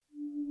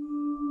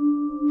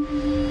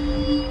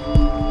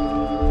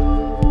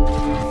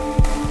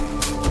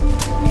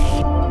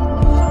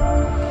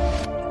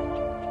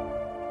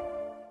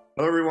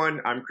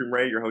everyone. I'm Cream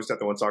Ray, your host at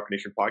the One Soccer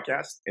Nation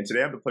podcast. And today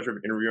I have the pleasure of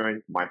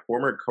interviewing my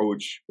former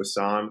coach,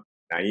 Bassam,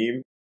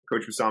 A-Naim.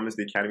 Coach Bassam is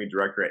the Academy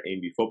Director at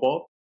ANB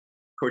Futbol.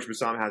 Coach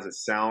Bassam has a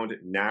sound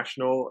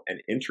national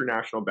and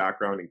international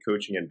background in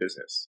coaching and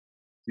business.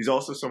 He's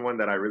also someone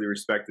that I really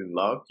respect and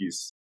love.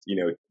 He's,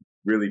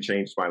 really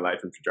changed my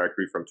life and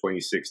trajectory from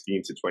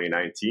 2016 to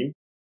 2019.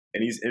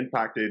 And he's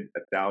impacted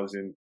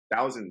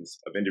thousands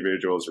of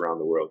individuals around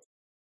the world.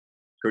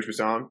 Coach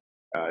Bassam,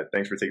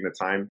 thanks for taking the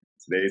time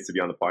today to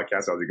be on the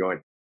podcast. How's it going?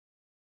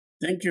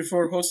 Thank you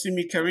for hosting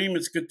me, Kareem.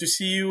 It's good to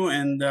see you.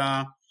 And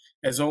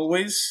as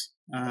always,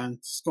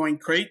 it's going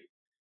great.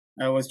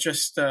 I was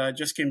just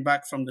came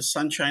back from the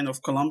sunshine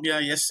of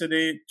Colombia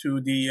yesterday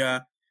to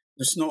the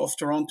snow of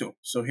Toronto.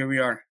 So here we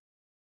are.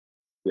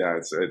 Yeah,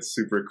 it's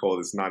super cold.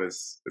 It's not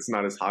as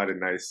hot and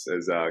nice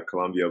as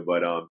Colombia,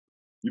 but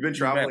you've been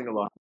traveling a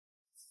lot.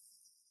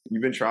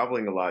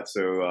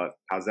 So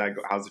how's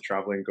the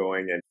traveling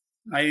going? And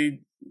I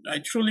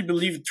truly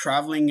believe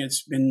traveling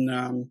has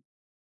been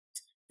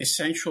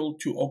essential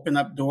to open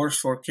up doors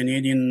for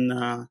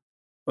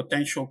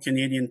potential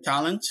Canadian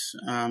talents.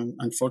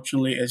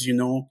 Unfortunately, as you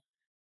know,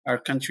 our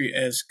country,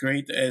 as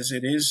great as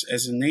it is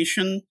as a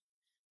nation,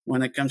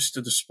 when it comes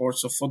to the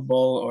sports of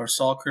football or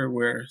soccer,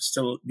 we're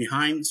still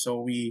behind. So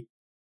we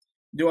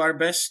do our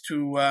best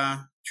to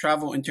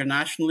travel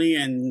internationally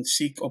and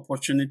seek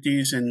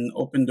opportunities and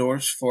open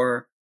doors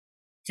for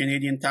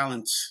Canadian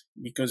talents,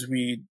 because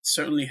we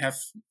certainly have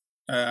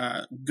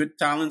good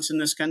talents in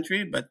this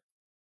country, but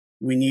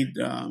we need,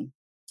 a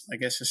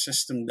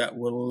system that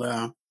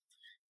will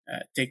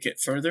take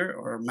it further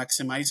or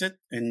maximize it.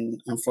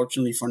 And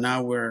unfortunately, for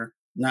now, we're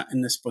not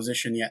in this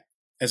position yet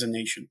as a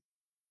nation.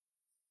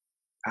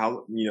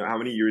 How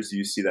many years do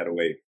you see that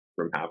away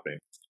from happening?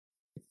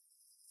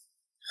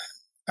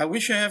 I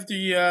wish I have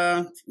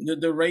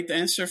the right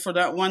answer for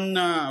that one.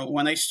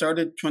 When I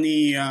started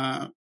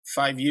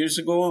 25 years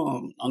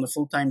ago on a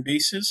full-time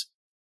basis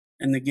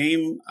in the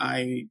game,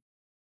 I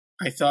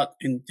thought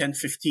in 10,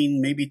 15,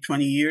 maybe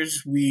 20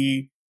 years,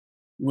 we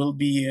will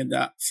be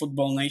that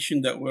football nation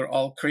that we're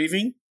all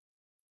craving.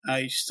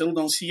 I still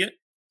don't see it.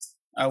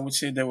 I would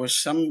say there was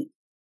some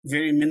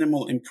very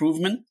minimal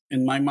improvement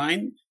in my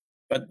mind,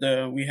 but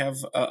we have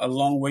a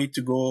long way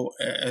to go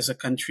as a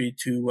country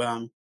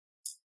to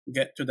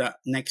get to that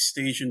next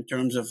stage in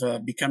terms of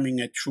becoming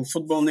a true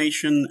football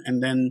nation,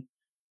 and then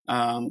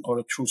or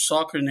a true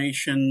soccer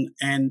nation,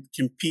 and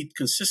compete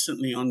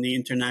consistently on the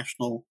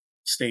international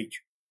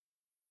stage.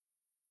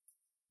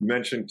 You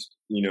mentioned,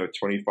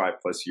 25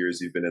 plus years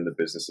you've been in the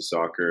business of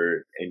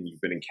soccer, and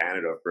you've been in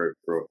Canada for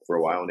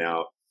a while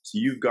now. So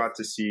you've got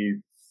to see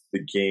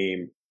the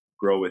game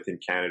grow within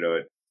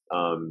Canada.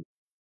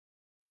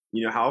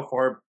 How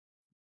far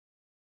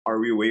are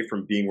we away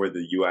from being where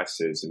the U.S.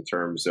 is in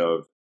terms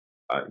of,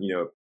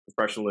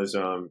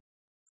 professionalism,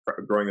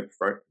 growing a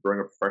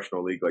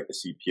professional league like the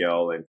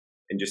CPL,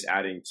 and just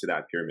adding to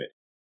that pyramid?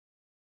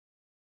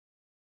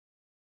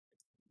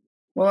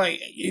 Well,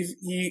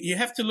 you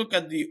have to look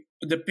at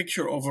the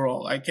picture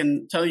overall. I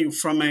can tell you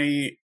from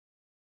a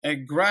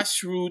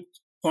grassroots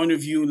point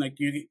of view,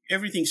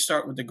 everything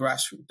starts with the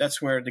grassroots.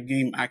 That's where the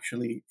game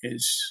actually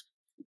is,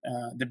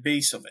 the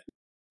base of it.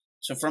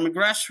 So from a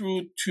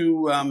grassroots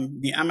to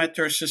the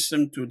amateur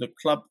system to the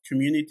club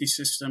community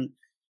system,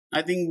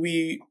 I think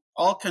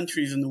all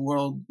countries in the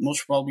world,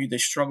 most probably they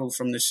struggle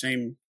with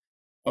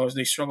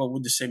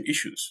the same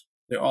issues.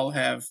 They all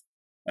have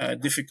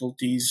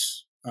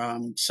difficulties.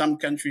 Some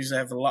countries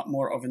have a lot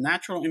more of a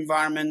natural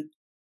environment.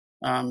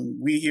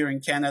 We here in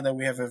Canada,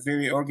 we have a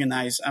very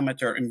organized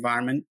amateur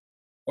environment,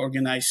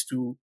 organized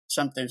to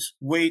sometimes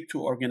way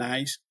too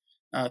organized,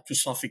 to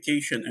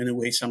suffocation in a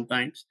way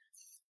sometimes.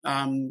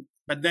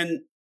 But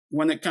then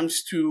when it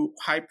comes to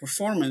high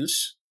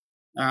performance,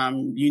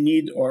 you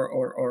need,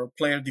 or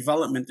player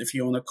development, if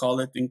you want to call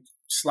it,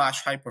 /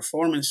 high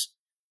performance,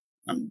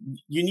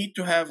 you need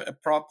to have a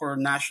proper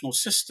national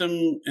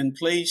system in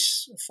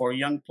place for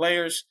young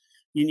players.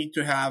 You need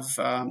to have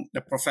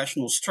a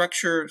professional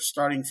structure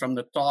starting from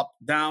the top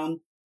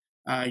down.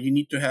 You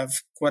need to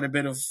have quite a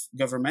bit of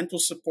governmental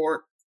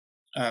support,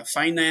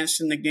 finance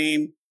in the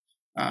game,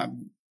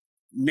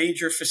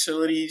 major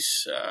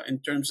facilities in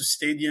terms of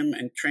stadium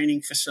and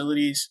training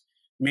facilities,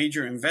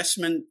 major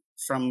investment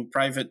from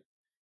private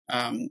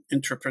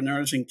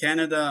entrepreneurs in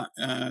Canada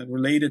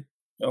related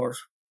or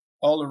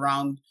all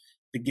around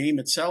the game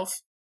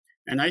itself.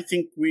 And I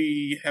think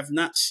we have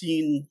not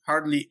seen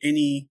hardly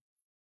any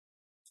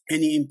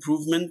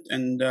improvement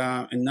in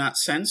that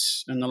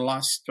sense in the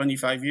last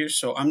 25 years.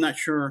 So I'm not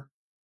sure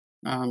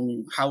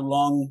how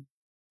long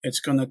it's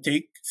going to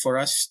take for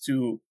us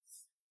to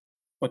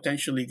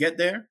potentially get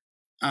there.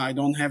 I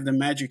don't have the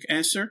magic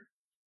answer.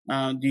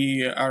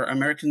 Our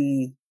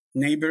American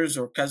neighbors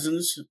or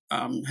cousins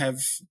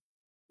have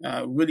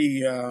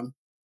really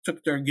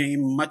took their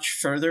game much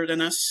further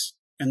than us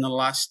in the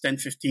last 10,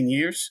 15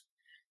 years.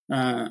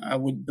 I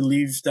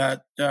believe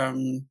that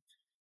the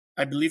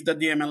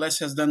MLS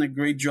has done a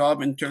great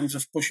job in terms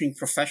of pushing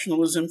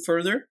professionalism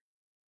further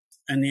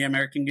in the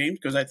American game,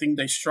 because I think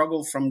they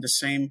struggle from the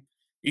same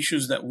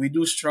issues that we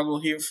do struggle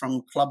here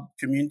from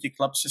community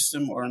club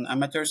system or an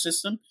amateur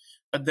system.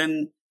 But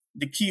then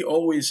the key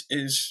always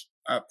is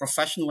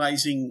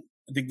professionalizing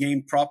the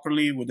game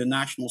properly with the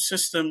national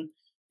system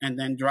and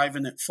then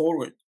driving it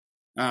forward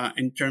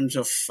in terms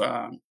of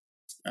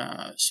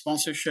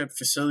sponsorship,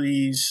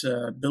 facilities,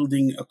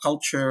 building a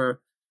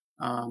culture,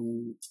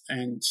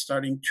 and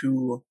starting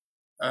to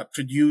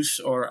produce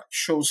or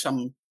show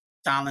some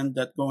talent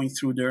that going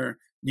through their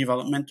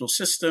developmental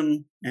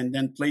system and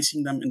then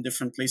placing them in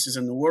different places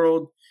in the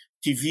world,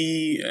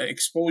 TV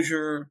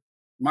exposure,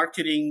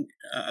 marketing.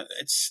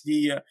 It's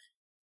the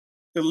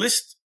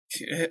list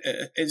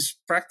is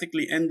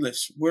practically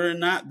endless. We're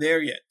not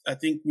there yet. I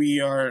think we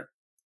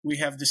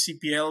have the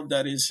CPL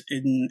that is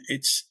in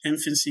its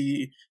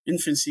infancy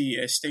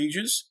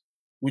stages,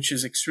 which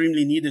is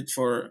extremely needed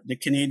for the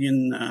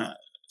Canadian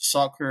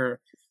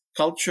soccer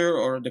culture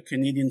or the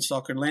Canadian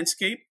soccer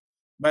landscape.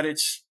 But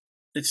it's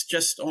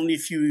just only a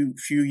few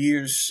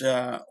years,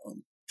 2-3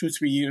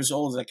 years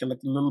old, like a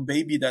little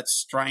baby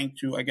that's trying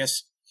to, I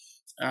guess,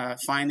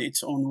 find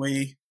its own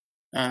way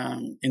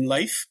in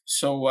life.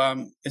 So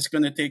it's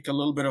going to take a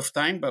little bit of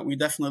time, but we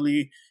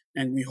definitely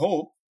and we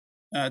hope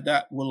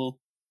that will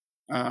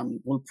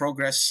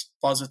progress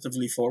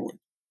positively forward.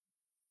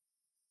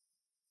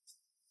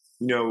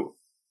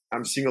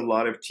 I'm seeing a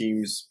lot of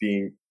teams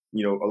being,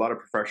 a lot of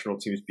professional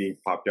teams being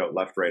popped out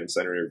left, right, and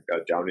center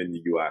down in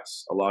the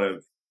U.S. A lot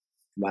of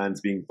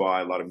lands being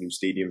bought, a lot of new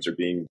stadiums are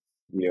being,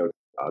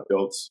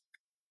 built.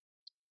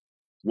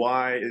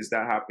 Why is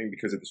that happening?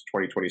 Because of this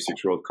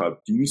 2026 World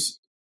Cup. Do you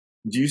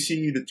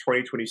see the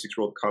 2026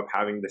 World Cup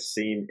having the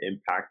same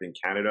impact in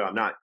Canada? I'm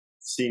not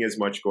seeing as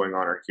much going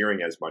on or hearing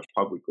as much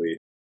publicly,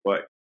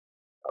 but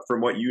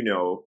from what you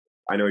know,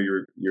 I know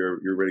you're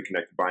really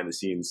connected behind the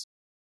scenes.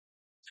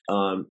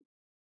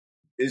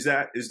 Is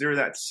there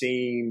that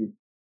same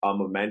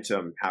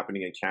momentum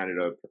happening in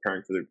Canada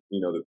preparing for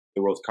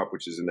the World Cup,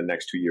 which is in the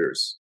next 2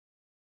 years?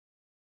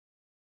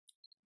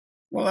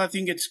 Well, I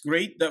think it's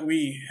great that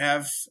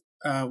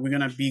we're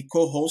going to be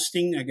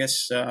co-hosting, I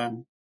guess,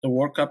 the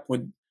World Cup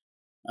with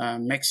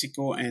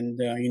Mexico and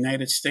the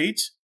United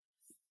States.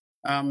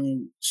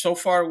 So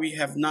far, we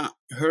have not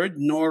heard,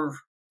 nor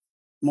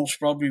most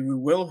probably we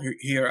will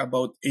hear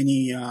about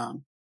any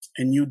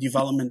a new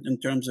development in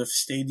terms of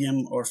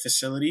stadium or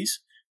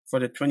facilities for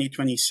the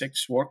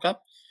 2026 World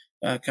Cup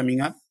coming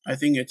up. I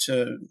think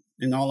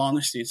in all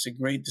honesty, it's a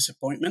great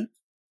disappointment.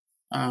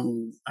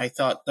 I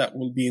thought that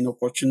will be an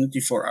opportunity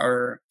for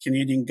our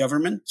Canadian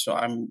government. So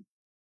I'm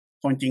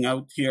pointing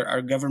out here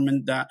our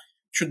government that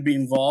should be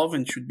involved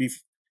and should be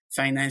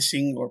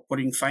financing or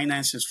putting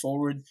finances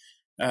forward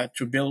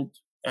to build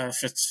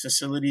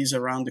facilities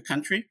around the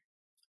country.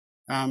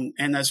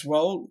 And as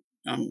well,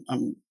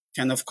 I'm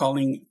kind of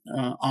calling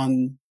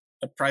on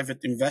the private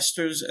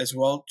investors as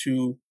well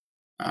to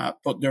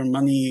put their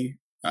money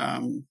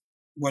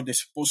where they're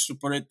supposed to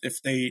put it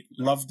if they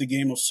love the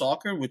game of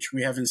soccer, which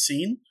we haven't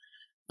seen.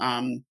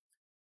 I'm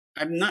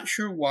not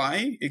sure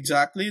why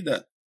exactly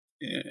that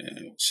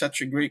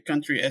such a great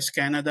country as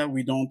Canada,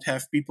 we don't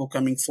have people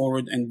coming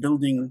forward and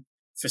building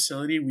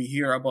facility. We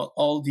hear about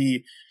all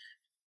the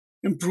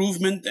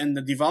improvement and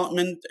the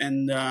development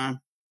and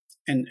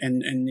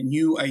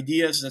new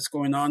ideas that's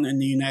going on in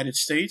the United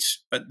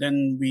States, but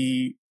then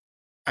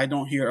I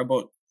don't hear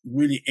about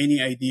really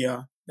any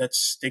idea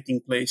that's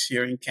taking place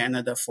here in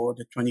Canada for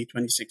the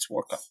 2026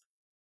 World Cup,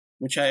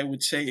 which I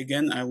would say,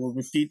 again, I will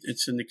repeat,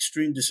 it's an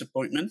extreme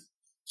disappointment,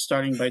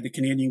 starting by the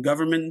Canadian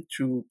government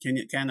to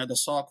Canada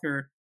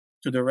Soccer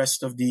to the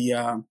rest of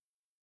the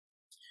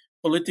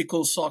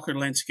political soccer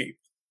landscape.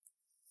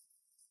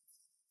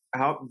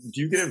 How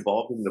do you get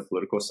involved in the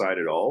political side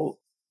at all?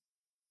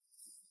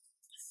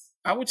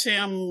 I would say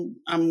I'm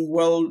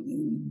well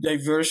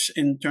diverse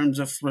in terms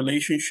of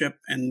relationship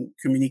and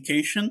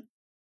communication,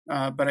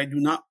 but I do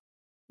not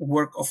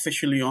work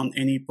officially on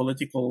any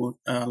political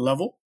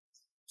level.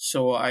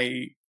 So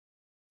I'm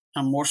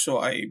more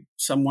so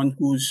someone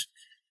who's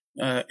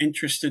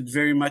interested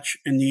very much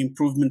in the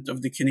improvement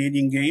of the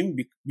Canadian game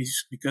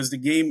because the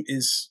game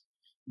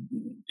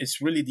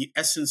it's really the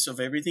essence of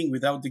everything.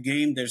 Without the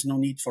game, there's no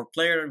need for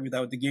player.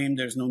 Without the game,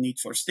 there's no need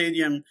for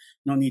stadium,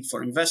 no need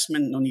for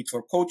investment, no need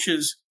for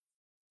coaches.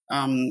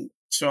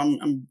 So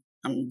I'm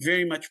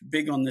very much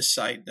big on this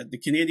side that the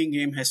Canadian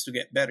game has to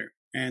get better,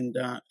 and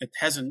it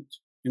hasn't.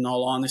 In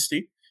all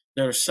honesty,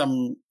 there are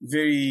some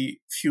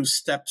very few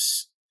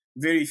steps,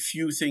 very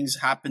few things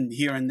happened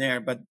here and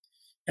there, but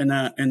in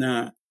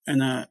a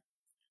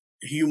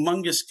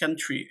humongous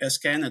country as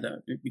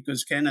Canada,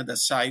 because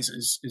Canada's size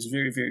is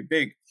very, very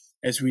big,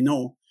 as we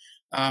know.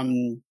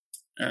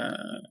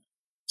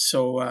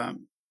 So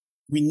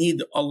we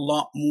need a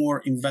lot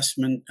more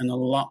investment and a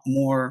lot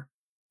more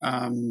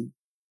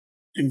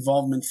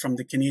involvement from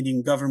the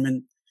Canadian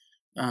government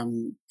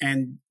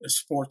and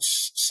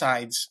sports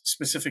sides,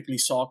 specifically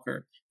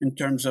soccer, in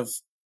terms of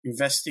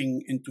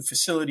investing into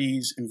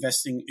facilities,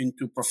 investing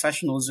into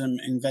professionalism,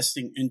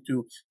 investing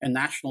into a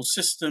national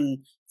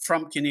system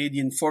from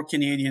Canadian for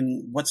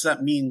Canadian. What's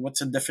that mean? What's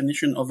the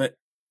definition of it?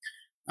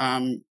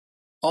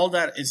 all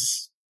that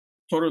is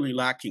totally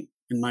lacking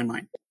in my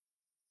mind.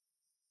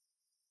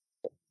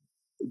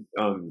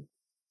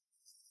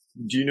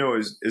 Do you know,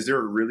 is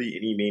there really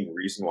any main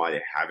reason why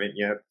they haven't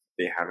yet?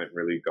 They haven't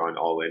really gone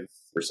all in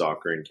for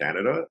soccer in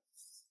Canada?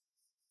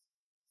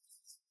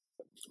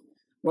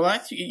 Well,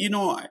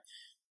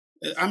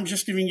 I'm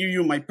just giving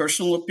you my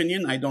personal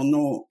opinion. I don't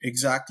know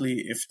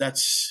exactly if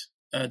that's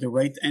the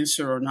right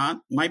answer or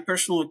not. My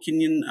personal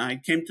opinion, I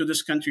came to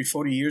this country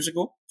 40 years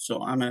ago,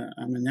 so I'm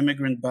an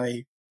immigrant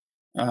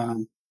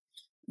um,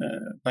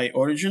 by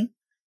origin,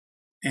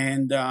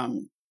 and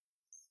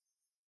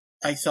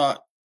I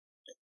thought,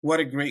 what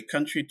a great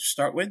country to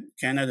start with.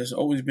 Canada has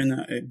always been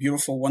a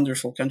beautiful,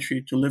 wonderful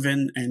country to live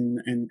in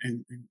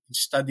and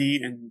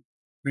study and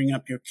bring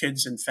up your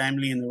kids and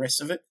family and the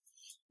rest of it.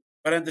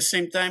 But at the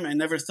same time, I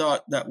never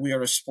thought that we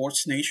are a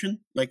sports nation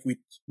like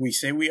we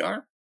say we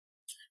are.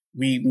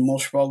 We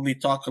most probably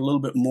talk a little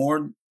bit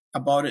more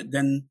about it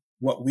than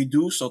what we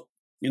do. So,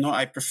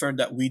 I prefer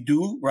that we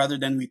do rather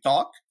than we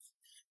talk.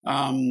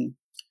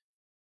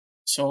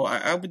 So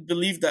I would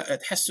believe that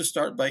it has to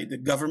start by the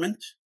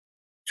government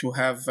to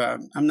have,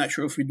 I'm not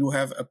sure if we do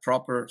have a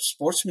proper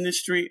sports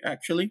ministry,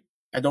 actually.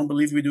 I don't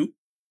believe we do,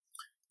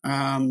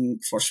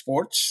 for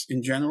sports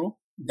in general.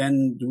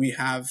 Then do we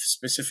have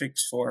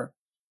specifics for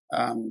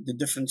the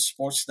different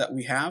sports that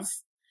we have?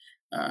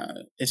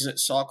 Is it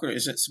soccer?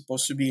 Is it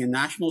supposed to be a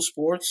national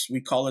sports? We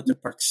call it the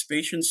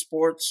participation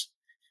sports.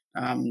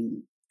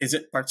 Is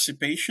it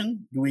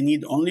participation? Do we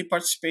need only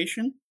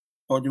participation?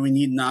 Or do we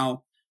need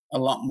now a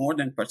lot more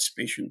than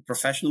participation?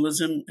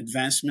 Professionalism,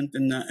 advancement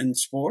in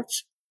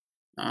sports.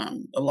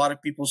 A lot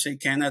of people say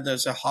Canada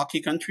is a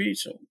hockey country.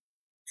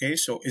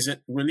 So is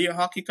it really a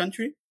hockey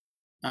country?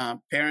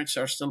 Parents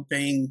are still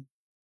paying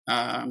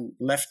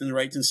left and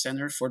right and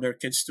center for their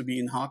kids to be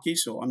in hockey.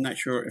 So I'm not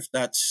sure if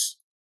that's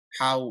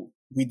how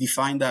we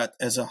define that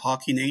as a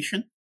hockey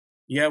nation.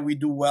 Yeah, we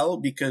do well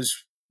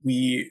because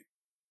we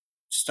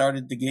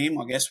started the game.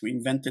 I guess we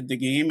invented the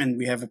game and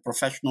we have a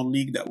professional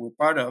league that we're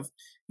part of.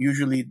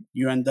 Usually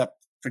you end up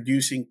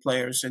producing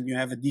players and you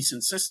have a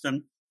decent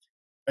system.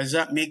 Does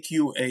that make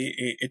you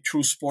a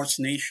true sports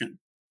nation?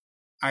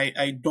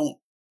 I don't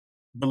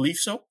believe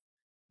so,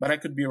 but I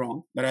could be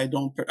wrong. But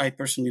I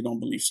personally don't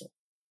believe so.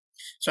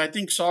 So I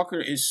think soccer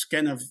is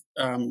kind of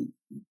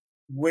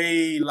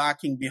way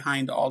lacking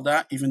behind all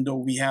that, even though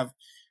we have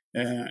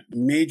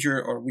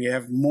we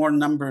have more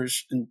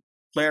numbers and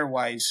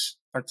player-wise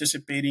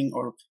participating,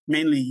 or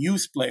mainly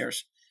youth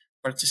players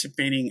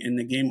participating in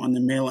the game on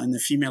the male and the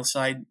female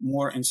side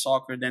more in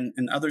soccer than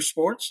in other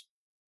sports.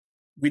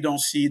 We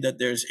don't see that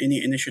there's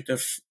any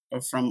initiative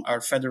from our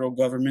federal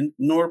government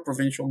nor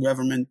provincial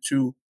government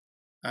to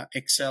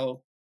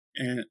excel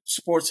in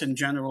sports in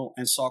general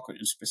and soccer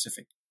in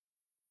specific.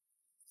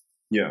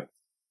 Yeah,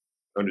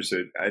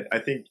 understood. I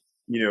think,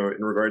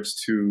 in regards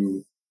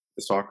to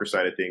the soccer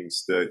side of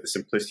things, the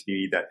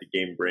simplicity that the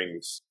game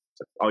brings,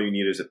 all you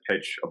need is a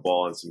pitch, a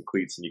ball, and some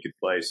cleats, and you could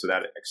play. So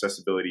that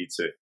accessibility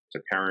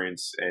to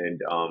parents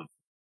and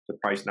the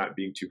price not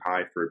being too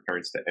high for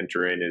parents to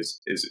enter in is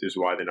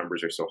why the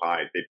numbers are so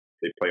high.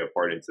 They play a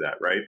part into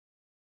that, right?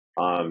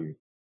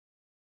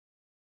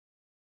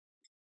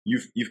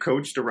 You've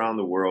coached around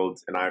the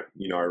world, and I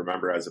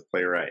remember as a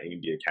player at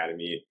A&B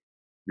Academy,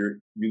 you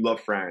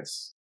love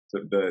France,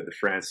 the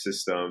France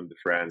system, the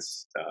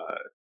France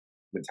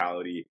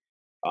mentality.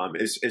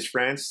 Is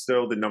France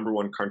still the number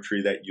one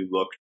country that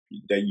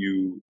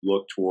you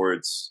look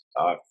towards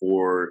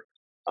for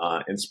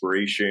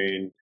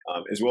inspiration,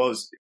 as well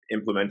as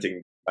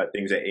implementing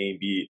things at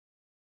A&B?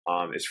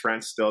 Is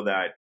France still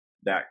that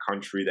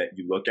country that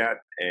you look at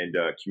and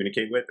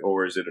communicate with,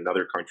 or is it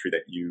another country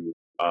that you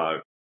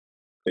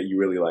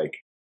really like?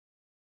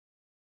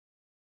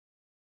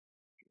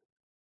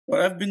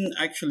 Well, I've been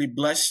actually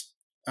blessed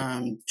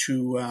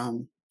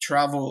to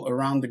travel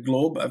around the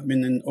globe. I've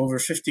been in over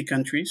 50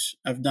 countries.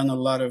 I've done a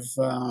lot of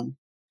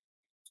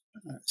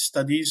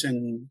studies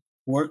and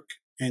work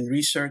and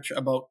research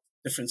about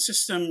different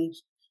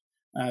systems,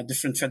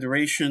 different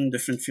federation,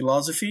 different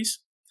philosophies.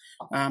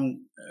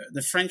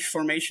 The French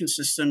formation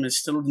system is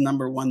still the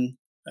number one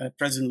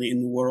presently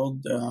in the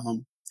world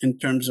in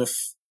terms of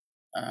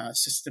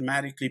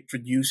systematically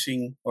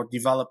producing or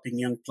developing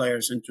young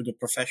players into the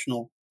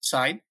professional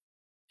side.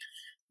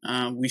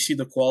 We see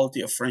the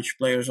quality of French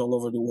players all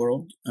over the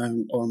world,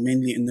 or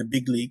mainly in the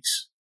big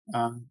leagues,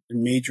 the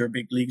major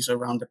big leagues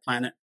around the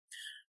planet.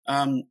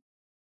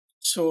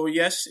 So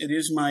yes, it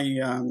is my,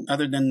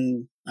 other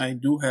than I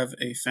do have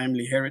a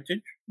family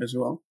heritage as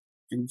well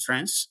in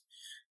France.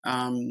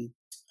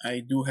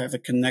 I do have a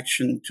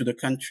connection to the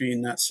country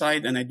in that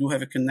side, and I do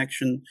have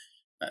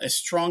a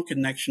strong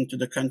connection to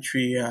the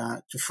country,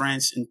 to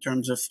France, in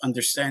terms of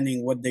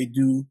understanding what they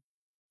do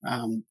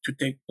to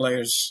take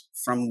players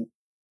from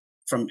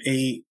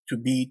A to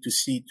B to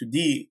C to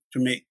D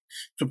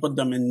to put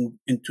them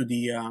into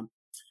the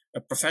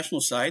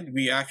professional side.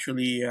 We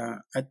actually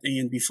at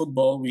ANB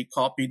Futbol we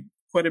copied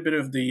quite a bit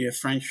of the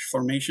French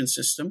formation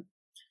system,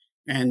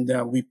 and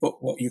we put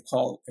what you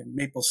call a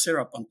maple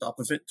syrup on top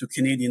of it to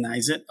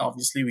Canadianize it.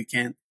 Obviously, we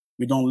can't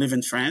We don't live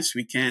in France.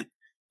 We can't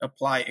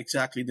apply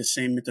exactly the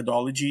same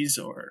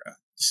methodologies or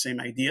the same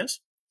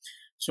ideas.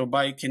 So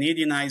by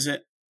Canadianize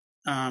it,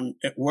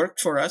 it worked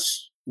for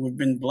us. We've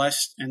been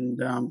blessed and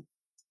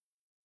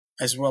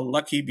as well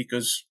lucky,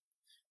 because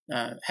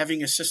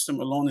having a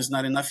system alone is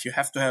not enough. You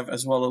have to have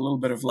as well a little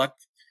bit of luck,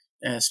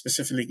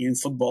 specifically in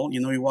football.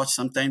 You watch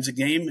sometimes a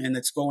game and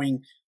it's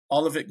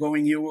all of it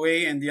going your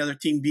way, and the other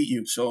team beat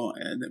you. So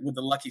with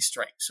the lucky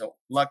strike. So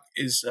luck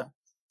is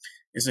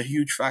a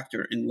huge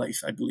factor in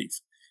life, I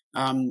believe.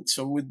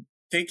 So with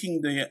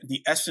taking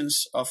the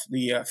essence of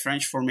the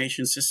French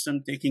formation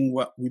system, taking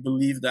what we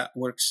believe that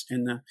works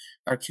in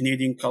our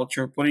Canadian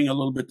culture, putting a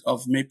little bit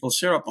of maple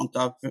syrup on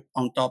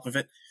top of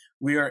it,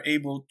 we are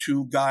able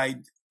to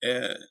guide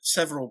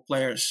several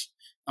players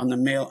on the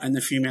male and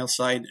the female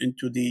side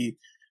into the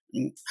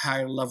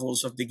higher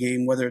levels of the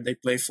game, whether they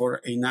play for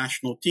a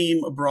national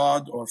team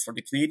abroad or for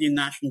the Canadian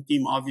national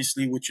team,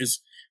 obviously, which is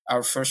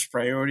our first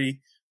priority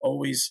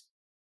always.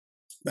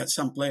 But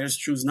some players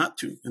choose not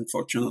to,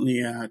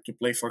 unfortunately, to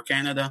play for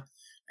Canada.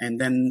 And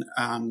then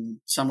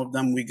some of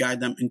them, we guide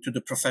them into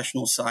the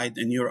professional side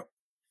in Europe.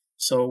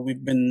 So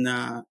we've been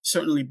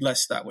certainly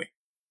blessed that way.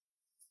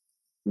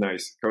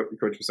 Nice.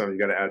 Coach Bassam, you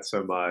got to add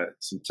some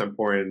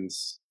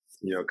Temporins,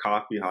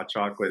 coffee, hot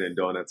chocolate, and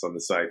donuts on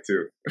the side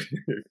too.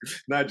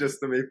 Not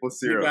just the maple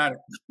syrup. You got it.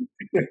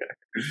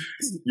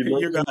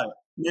 You got it.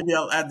 Maybe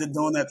I'll add the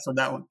donut for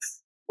that one.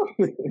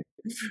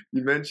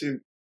 You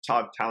mentioned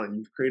top talent.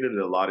 You've created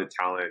a lot of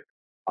talent.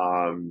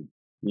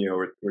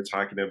 We're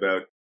talking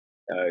about,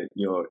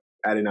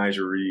 A-Naim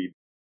Reed,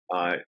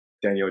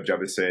 Daniel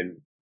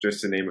Jefferson, just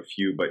to name a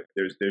few, but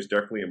there's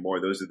definitely more.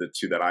 Those are the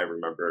two that I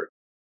remember.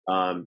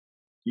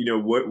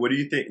 What do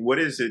you think? What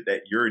is it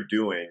that you're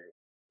doing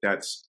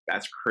that's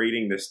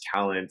creating this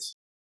talent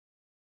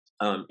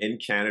in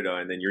Canada,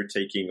 and then you're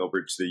taking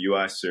over to the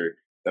U.S. or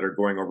that are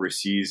going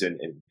overseas and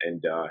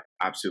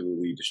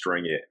absolutely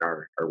destroying it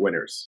and are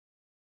winners?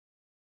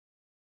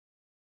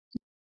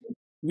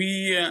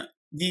 The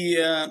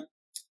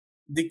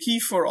key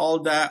for all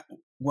that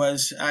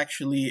was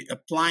actually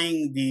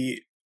applying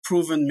the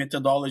proven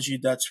methodology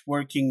that's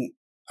working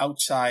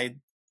outside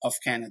of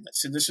Canada.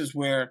 So this is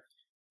where,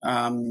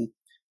 when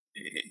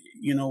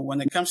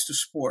it comes to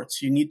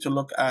sports, you need to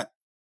look at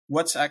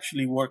what's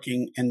actually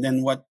working and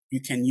then what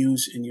you can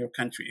use in your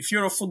country. If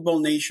you're a football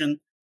nation,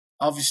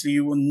 obviously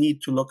you will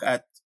need to look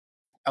at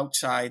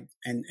outside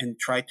and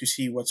try to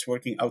see what's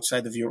working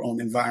outside of your own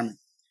environment.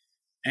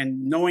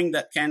 And knowing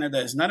that Canada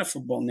is not a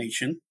football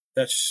nation,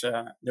 that's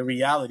the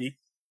reality.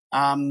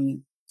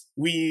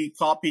 We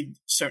copied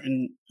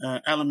certain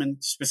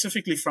elements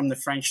specifically from the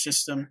French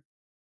system,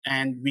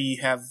 and we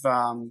have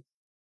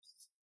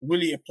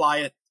really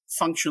applied it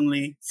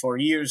functionally for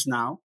years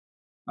now,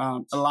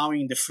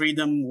 allowing the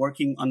freedom,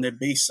 working on the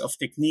base of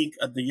technique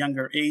at the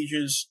younger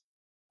ages,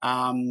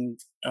 and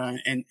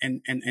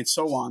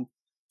so on.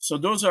 So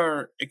those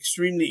are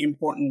extremely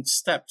important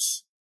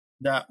steps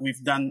that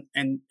we've done,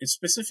 and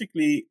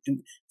specifically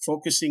in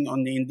focusing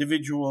on the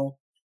individual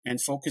and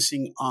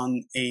focusing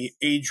on a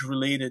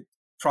age-related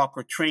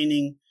proper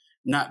training,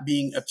 not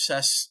being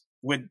obsessed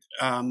with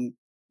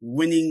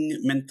winning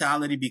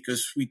mentality,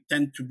 because we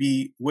tend to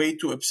be way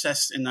too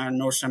obsessed in our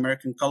North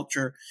American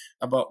culture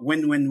about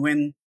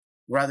win,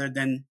 rather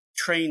than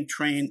train,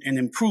 and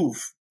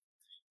improve.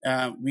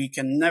 We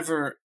can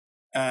never,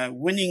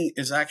 winning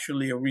is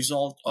actually a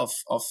result of,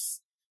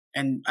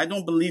 and I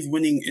don't believe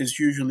winning is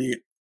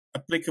usually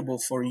applicable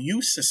for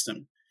youth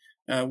system.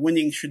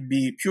 Winning should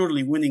be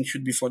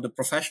for the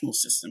professional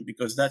system,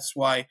 because that's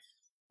why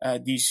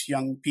these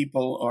young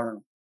people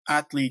or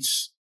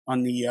athletes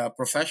on the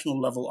professional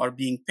level are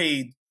being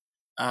paid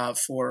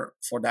for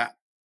that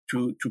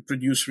to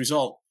produce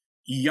result.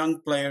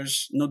 Young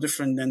players, no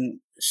different than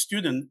a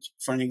student,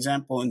 for an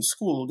example, in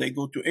school, they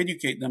go to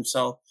educate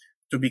themselves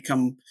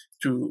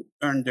to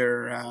earn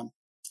their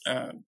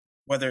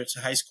whether it's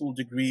a high school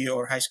degree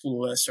or high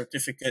school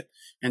certificate,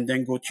 and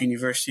then go to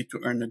university to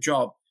earn a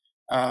job.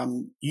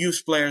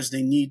 Youth players,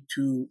 they need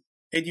to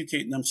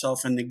educate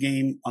themselves in the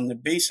game, on the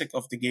basic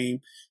of the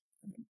game,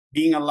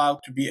 being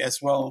allowed to be as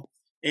well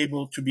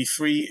able to be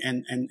free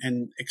and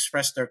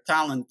express their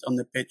talent on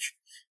the pitch.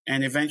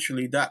 And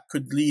eventually that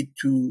could lead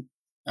to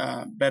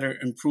better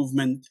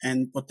improvement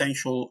and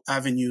potential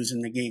avenues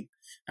in the game.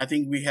 I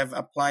think we have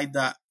applied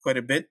that quite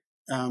a bit.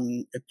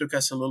 It took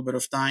us a little bit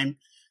of time.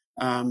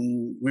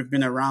 We've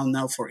been around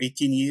now for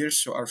 18 years.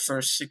 So our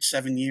first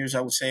 6-7 years,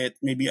 I would say it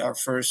maybe our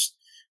first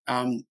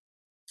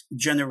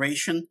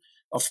generation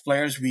of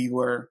players, we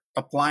were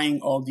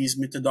applying all these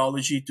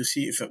methodology to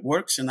see if it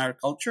works in our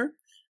culture.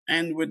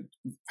 And with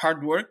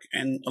hard work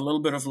and a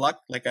little bit of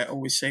luck, like I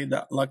always say,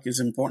 that luck is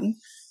important.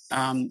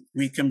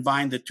 We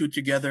combine the two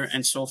together,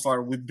 and so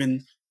far we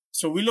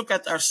look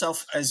at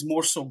ourselves as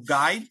more so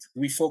guide.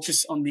 We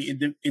focus on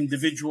the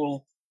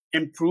individual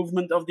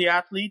improvement of the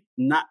athlete,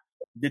 not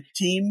the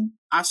team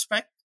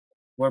aspect,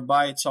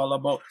 whereby it's all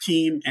about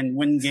team and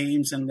win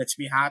games and let's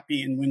be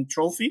happy and win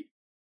trophy.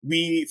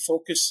 We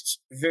focus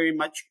very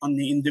much on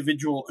the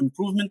individual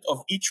improvement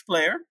of each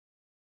player,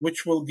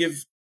 which will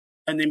give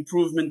an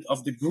improvement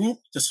of the group,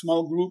 the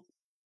small group,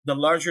 the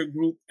larger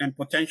group, and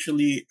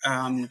potentially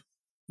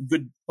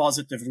good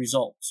positive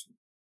results.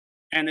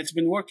 And it's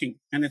been working,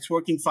 and it's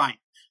working fine.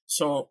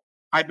 So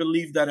I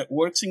believe that it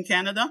works in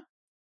Canada.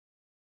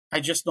 I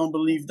just don't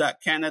believe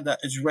that Canada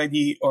is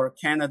ready, or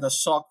Canada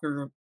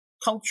soccer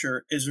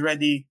culture is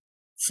ready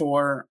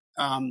for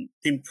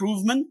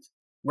improvement,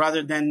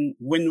 rather than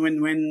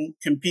win,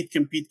 compete,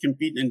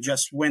 and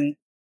just win,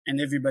 and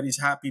everybody's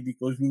happy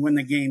because we win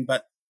the game.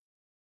 But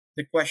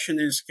the question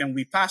is, can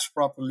we pass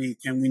properly?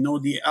 Can we know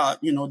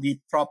the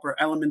proper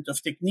element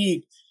of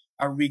technique?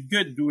 Are we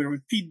good? Do we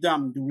repeat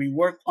them? Do we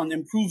work on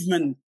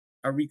improvement?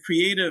 Are we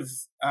creative?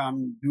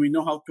 Do we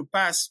know how to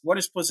pass? What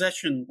is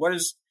possession? What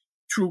is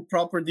true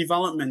proper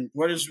development?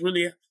 What is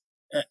really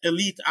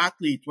elite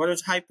athlete? What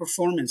is high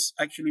performance?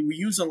 Actually, we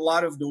use a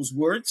lot of those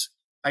words,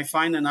 I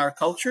find, in our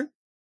culture,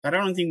 but I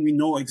don't think we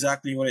know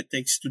exactly what it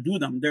takes to do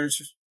them.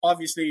 There's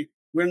obviously,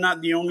 we're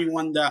not the only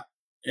one that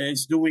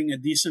is doing a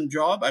decent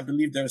job. I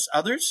believe there's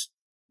others,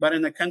 but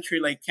in a country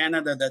like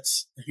Canada,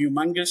 that's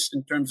humongous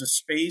in terms of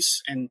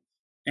space and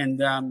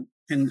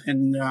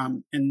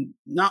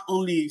not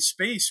only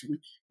space.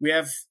 We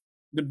have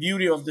the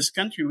beauty of this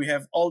country. We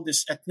have all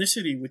this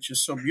ethnicity, which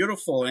is so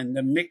beautiful, and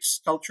the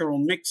cultural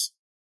mix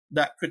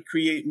that could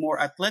create more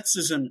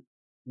athleticism.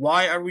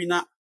 Why are we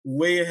not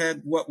way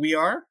ahead what we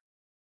are?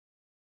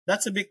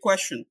 That's a big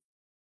question.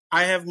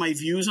 I have my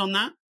views on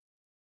that,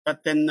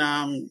 but then,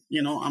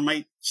 I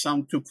might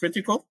sound too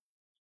critical,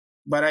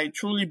 but I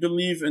truly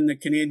believe in the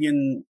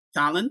Canadian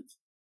talent.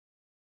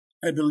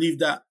 I believe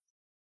that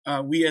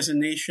we as a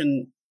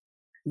nation,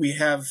 we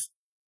have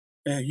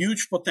a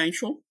huge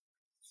potential,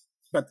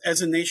 but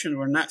as a nation,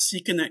 we're not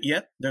seeking it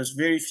yet. There's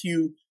very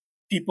few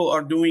people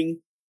are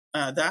doing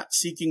that,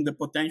 seeking the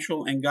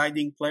potential and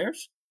guiding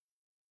players.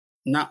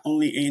 Not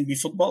only ANB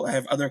Futbol, I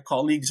have other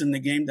colleagues in the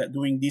game that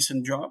doing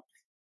decent job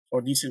or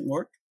decent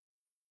work.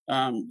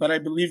 But I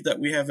believe that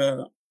we have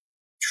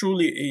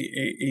truly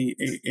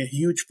a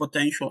huge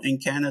potential in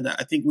Canada.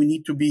 I think we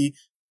need to be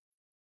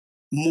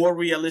more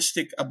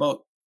realistic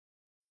about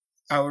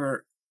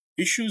our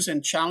issues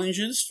and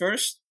challenges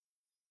first,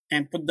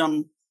 and put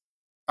them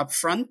up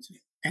front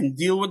and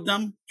deal with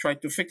them, try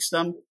to fix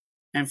them,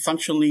 and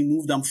functionally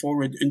move them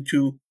forward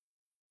into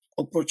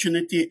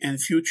opportunity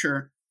and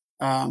future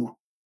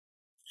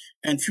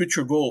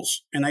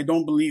goals. And I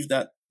don't believe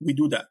that we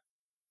do that.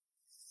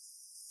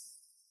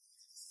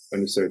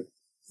 Understood.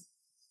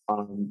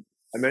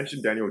 I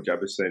mentioned Daniel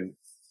Jefferson.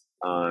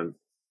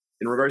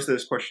 In regards to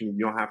this question,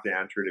 you don't have to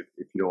answer it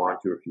if you don't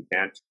want to, if you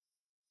can't.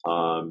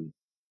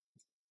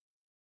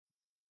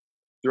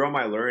 Throughout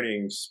my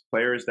learnings,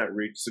 players that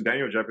reach, so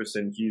Daniel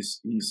Jefferson, he's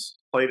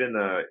played in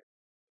the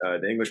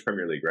English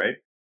Premier League, right?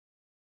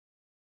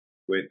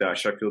 With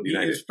Sheffield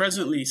United. He is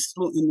presently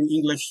still in the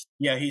English.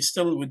 Yeah, he's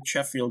still with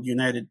Sheffield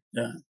United.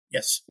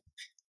 Yes.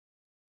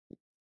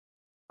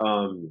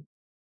 So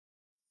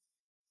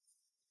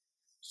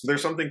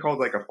there's something called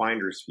like a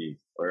finder's fee,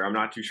 or I'm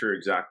not too sure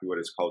exactly what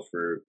it's called,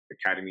 for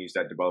academies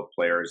that develop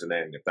players, and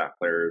then if that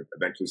player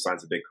eventually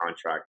signs a big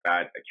contract,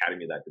 that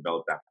academy that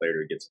developed that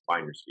player gets a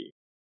finder's fee.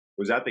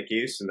 Was that the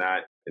case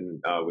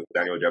with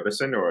Daniel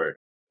Jefferson, or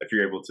if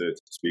you're able to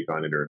speak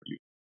on it, or if you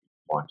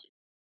want to?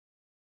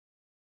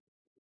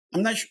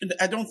 I'm not sure.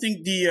 I don't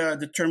think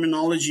the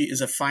terminology is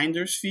a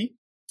finder's fee.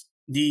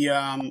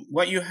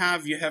 What you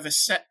have a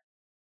set.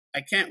 I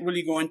can't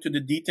really go into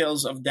the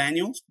details of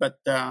Daniel's, but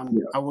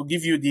I will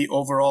give you the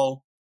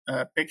overall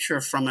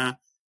picture from a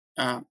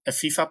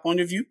FIFA point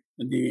of view.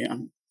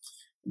 The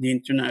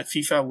internet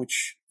FIFA,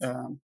 which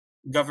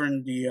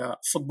govern the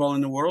football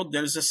in the world.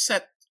 There's a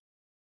set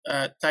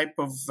type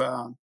of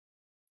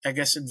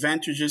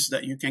advantages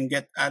that you can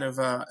get out of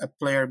a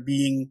player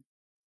being,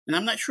 and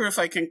I'm not sure if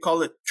I can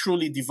call it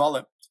truly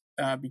developed,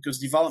 because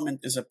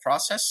development is a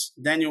process.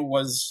 Daniel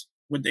was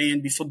with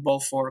ANB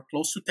Futbol for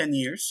close to 10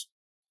 years,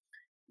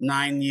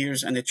 9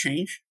 years and a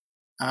change.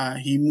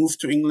 He moved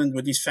to England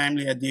with his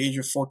family at the age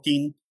of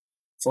 14,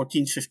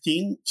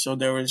 15. So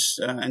there was,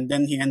 and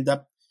then he ended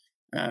up,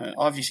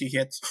 obviously he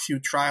had a few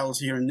trials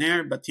here and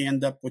there, but he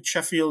ended up with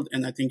Sheffield.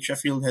 And I think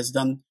Sheffield has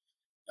done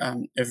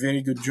a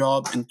very good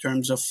job in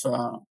terms of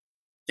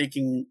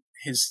taking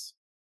his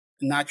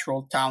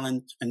natural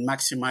talent and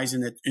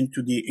maximizing it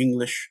into the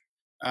English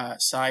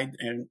side,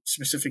 and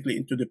specifically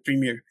into the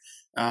Premier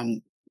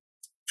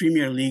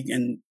League,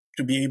 and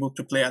to be able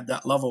to play at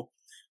that level.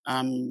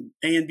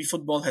 ANB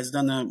Futbol has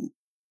done,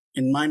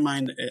 in my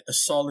mind, a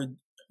solid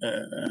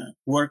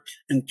work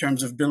in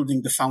terms of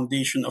building the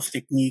foundation of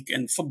technique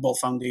and football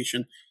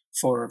foundation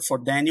for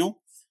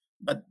Daniel.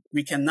 But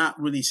we cannot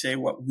really say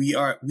what we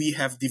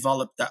have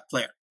developed that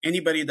player.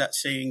 Anybody that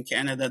say in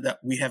Canada that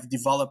we have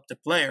developed a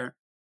player,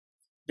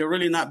 they're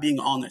really not being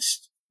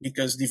honest,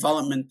 because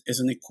development is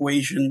an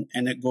equation,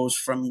 and it goes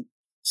from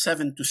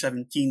 7 to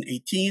 17,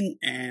 18,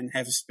 and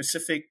have a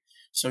specific.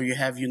 So you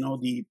have,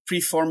 the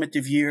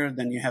pre-formative year,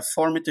 then you have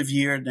formative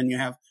year, then you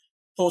have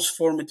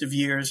post-formative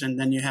years, and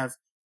then you have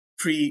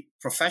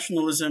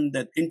pre-professionalism,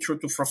 that intro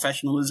to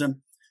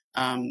professionalism.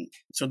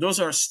 So those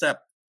are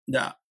steps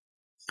that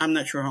I'm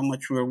not sure how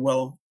much we're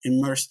well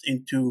immersed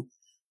into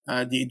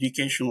the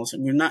educational.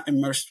 We're not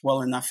immersed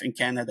well enough in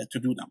Canada to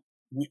do them.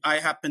 I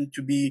happen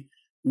to be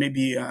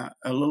maybe a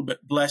little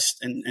bit blessed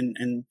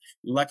and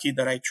lucky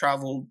that I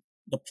traveled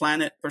the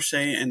planet per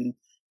se, and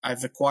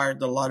I've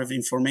acquired a lot of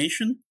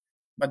information.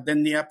 But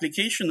then the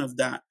application of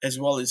that as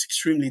well is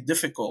extremely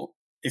difficult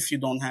if you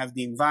don't have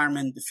the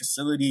environment, the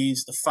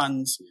facilities, the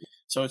funds.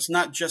 So it's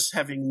not just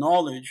having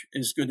knowledge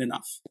is good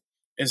enough.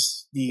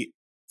 It's the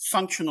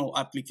functional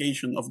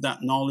application of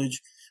that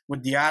knowledge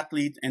with the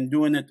athlete and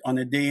doing it on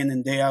a day in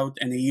and day out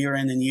and a year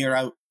in and year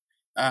out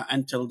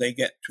until they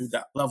get to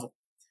that level.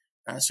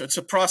 So it's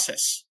a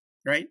process,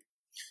 right?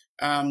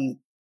 FIFA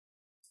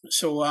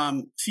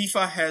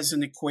has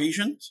an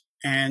equation,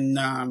 and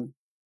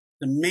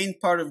the main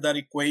part of that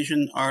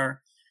equation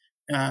are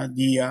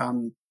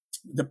the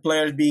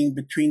players being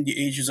between the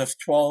ages of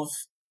 12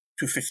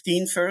 to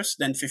 15 first,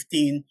 then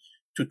 15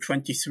 to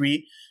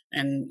 23,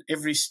 and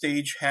every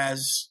stage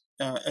has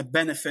a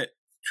benefit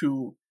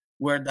to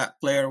where that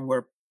player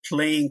were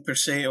playing per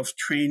se, of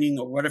training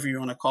or whatever you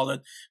want to call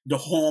it, the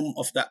home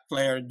of that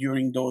player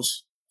during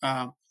those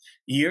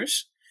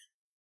years.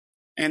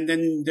 And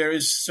then there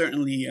is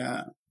certainly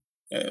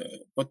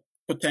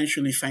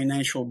potentially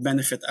financial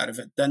benefit out of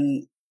it.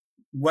 Then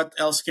what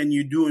else can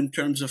you do in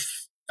terms of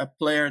a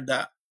player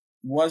that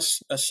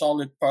was a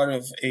solid part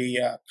of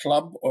a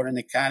club or an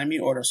academy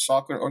or a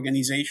soccer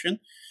organization,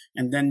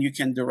 and then you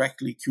can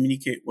directly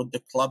communicate with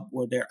the club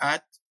where they're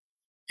at,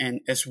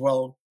 and as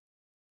well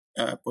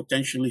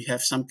potentially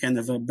have some kind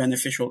of a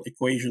beneficial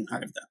equation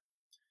out of that.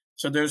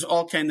 So there's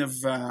all kind of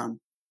I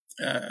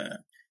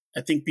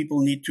think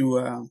people need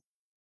to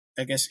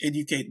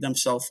educate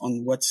themselves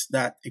on what's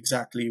that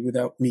exactly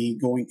without me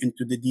going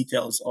into the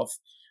details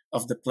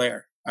of the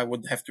player. I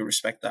would have to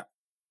respect that.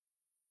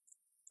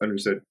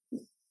 Understood.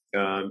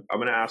 I'm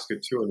going to ask a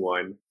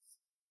 2-in-1.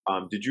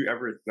 Did you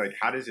ever,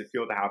 how does it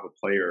feel to have a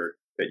player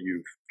that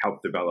you've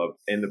helped develop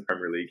in the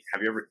Premier League?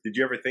 Did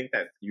you ever think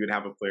that you would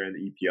have a player in the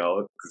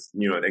EPL? Because,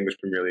 the English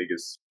Premier League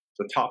is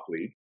the top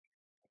league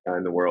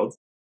in the world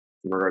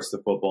in regards to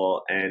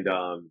football. And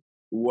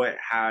what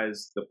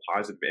has the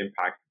positive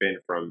impact been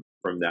from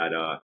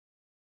that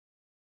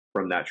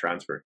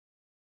transfer?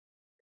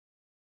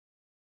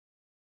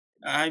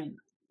 I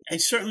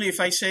certainly,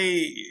 if I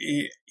say,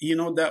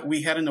 that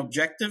we had an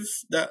objective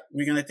that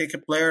we're going to take a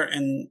player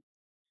and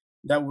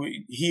that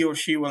he or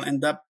she will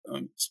end up,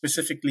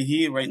 specifically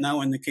he right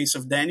now in the case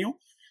of Daniel,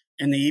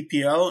 in the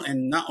EPL.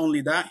 And not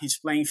only that, he's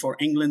playing for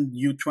England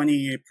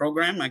U20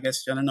 program. I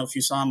don't know if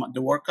you saw him at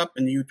the World Cup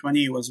in the U20.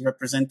 He was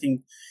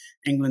representing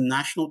England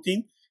national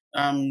team.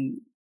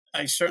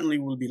 I certainly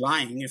will be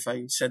lying if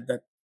I said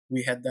that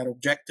we had that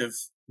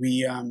objective.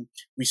 We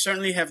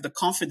certainly have the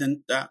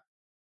confidence that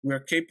we're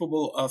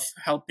capable of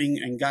helping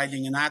and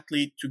guiding an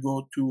athlete to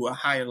go to a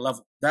higher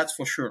level. That's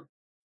for sure.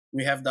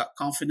 We have that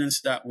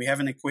confidence that we have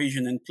an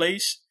equation in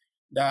place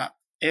that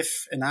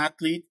if an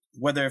athlete,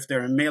 whether if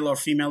they're a male or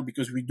female,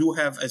 because we do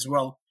have as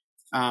well,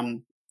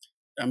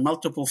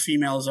 multiple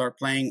females are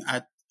playing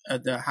at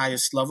the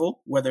highest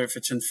level, whether if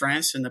it's in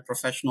France in the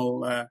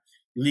professional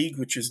league,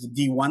 which is the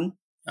D1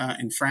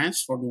 in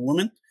France for the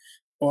women,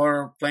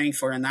 or playing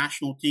for a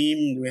national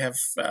team. We have,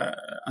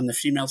 on the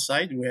female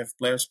side, we have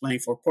players playing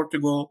for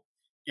Portugal,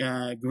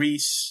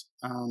 Greece,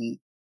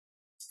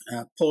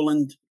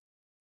 Poland.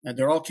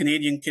 They're all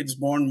Canadian kids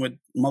born with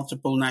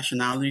multiple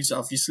nationalities,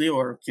 obviously,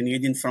 or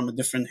Canadian from a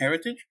different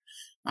heritage.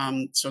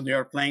 So they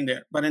are playing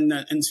there. But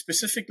in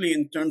specifically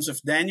in terms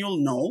of Daniel,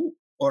 no,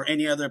 or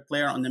any other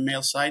player on the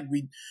male side,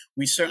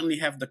 we certainly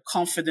have the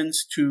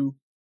confidence to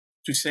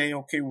say,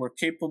 okay, we're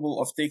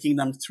capable of taking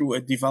them through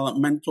a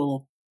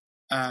developmental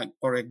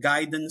or a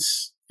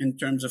guidance in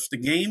terms of the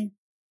game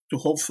to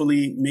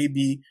hopefully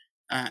maybe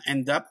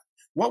end up.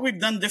 What we've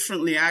done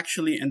differently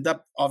actually end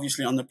up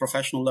obviously on the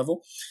professional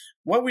level.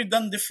 What we've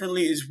done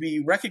differently is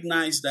we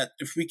recognize that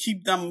if we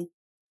keep them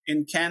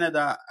in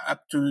Canada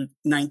up to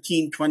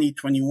 19, 20,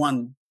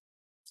 21,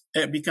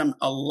 it becomes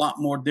a lot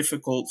more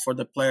difficult for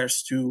the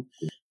players to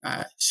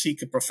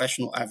seek a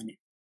professional avenue.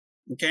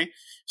 Okay?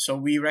 So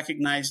we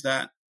recognize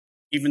that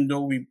even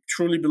though we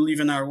truly believe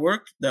in our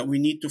work, that we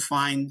need to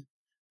find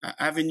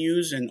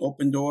avenues and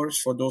open doors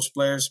for those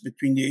players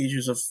between the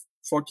ages of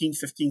 14,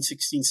 15,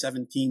 16,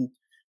 17,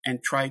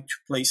 and try to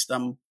place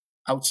them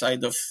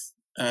outside of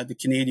the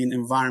Canadian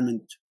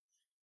environment.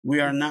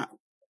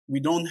 We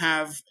don't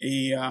have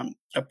a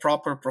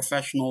proper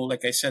professional,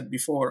 like I said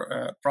before,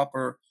 a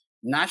proper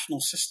national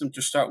system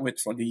to start with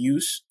for the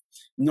youth,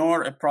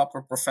 nor a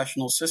proper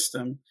professional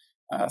system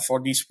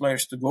for these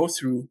players to go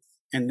through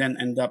and then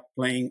end up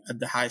playing at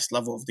the highest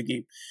level of the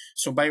game.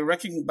 So by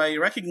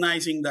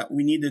recognizing that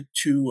we needed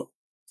to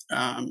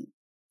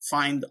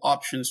find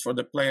options for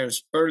the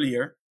players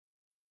earlier,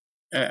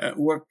 it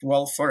worked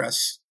well for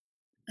us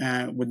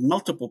with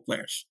multiple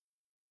players.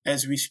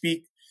 As we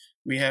speak,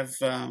 we have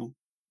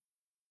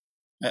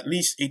at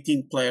least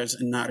 18 players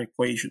in that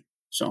equation.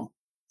 So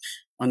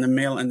on the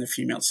male and the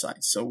female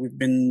side. So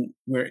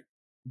we're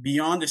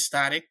beyond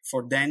ecstatic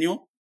for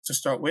Daniel to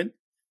start with,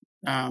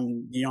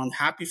 beyond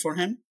happy for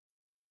him.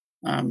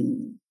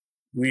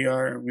 We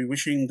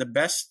wishing the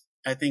best.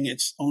 I think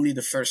it's only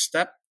the first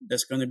step.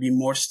 There's going to be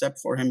more step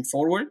for him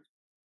forward.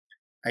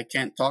 I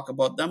can't talk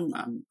about them.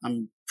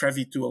 I'm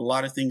privy to a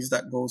lot of things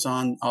that goes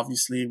on,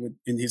 obviously,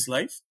 in his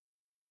life.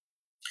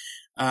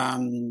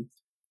 And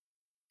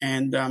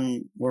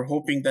we're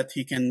hoping that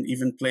he can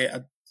even play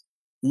at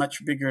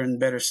much bigger and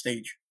better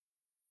stage.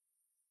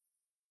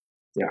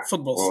 Yeah,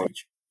 football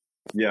stage.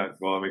 Yeah,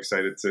 well, I'm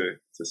excited to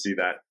see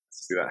that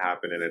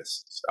happen, and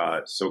it's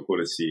so cool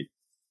to see.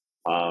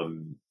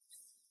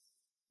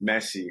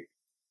 Messi,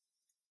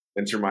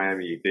 Inter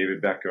Miami,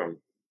 David Beckham,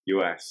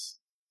 U.S.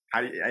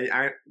 How do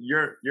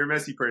you're a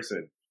Messi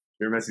person.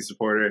 You're a Messi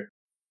supporter.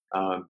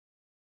 How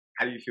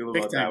do you feel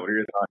about that? What are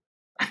your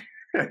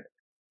thoughts?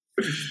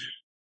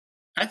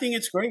 I think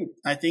it's great.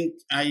 I think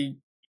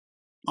I'm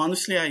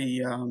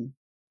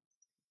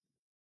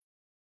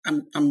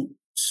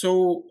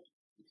so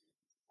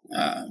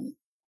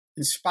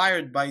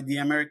inspired by the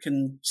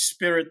American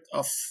spirit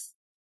of,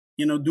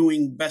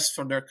 doing best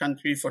for their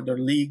country, for their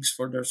leagues,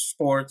 for their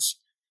sports,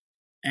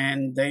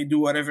 and they do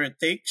whatever it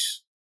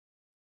takes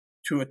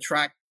to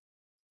attract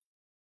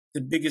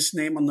the biggest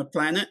name on the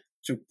planet,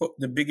 to put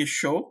the biggest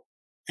show,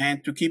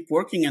 and to keep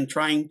working and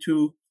trying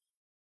to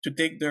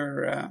take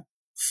their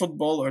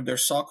football or their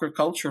soccer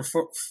culture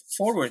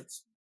forward,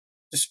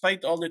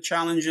 despite all the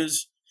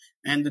challenges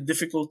and the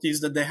difficulties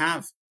that they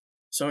have.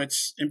 So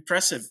it's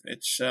impressive.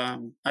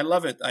 I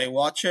love it. I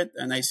watch it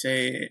and I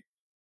say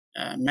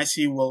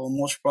Messi will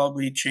most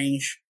probably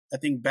change. I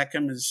think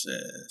Beckham is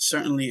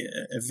certainly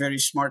a very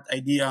smart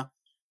idea,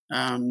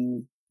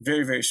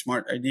 very, very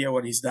smart idea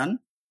what he's done,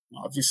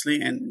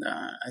 obviously. And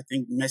I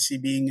think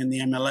Messi being in the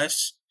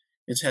MLS,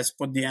 it has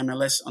put the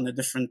MLS on a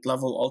different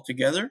level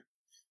altogether.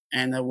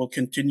 And will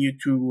continue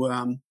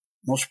to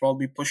most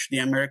probably push the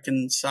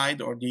American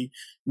side or the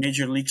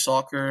Major League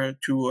Soccer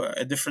to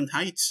a different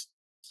heights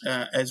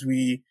as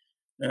we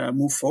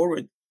move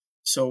forward.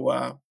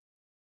 So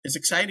it's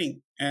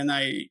exciting. And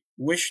I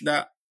wish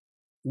that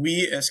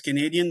we as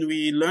Canadian,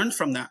 we learn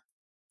from that.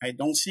 I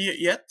don't see it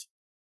yet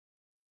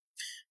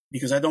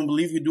because I don't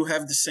believe we do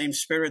have the same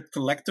spirit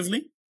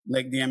collectively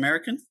like the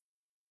American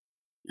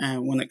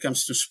when it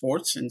comes to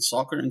sports and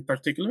soccer in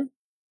particular,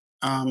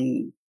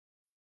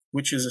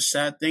 which is a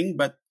sad thing.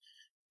 But,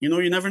 you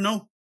never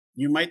know.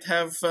 You might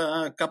have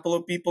a couple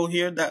of people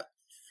here that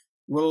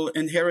will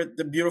inherit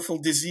the beautiful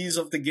disease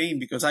of the game,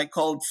 because I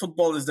called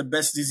football is the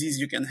best disease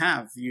you can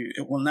have.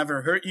 It will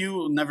never hurt you,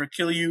 will never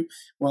kill you,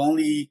 will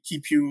only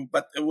keep you,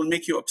 but it will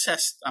make you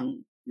obsessed.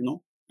 And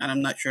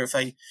I'm not sure if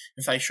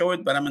I show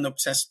it, but I'm an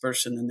obsessed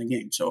person in the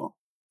game. So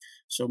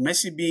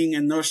Messi being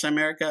in North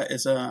America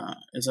is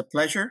a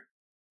pleasure.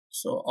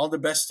 So all the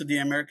best to the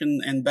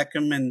American and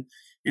Beckham and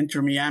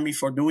Inter Miami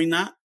for doing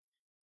that.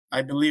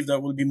 I believe there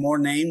will be more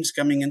names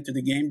coming into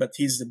the game, but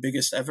he's the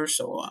biggest ever.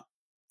 So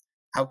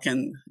how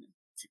can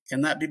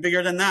that be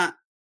bigger than that?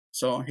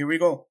 So here we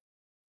go.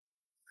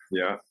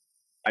 Yeah.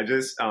 I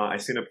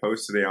seen a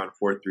post today on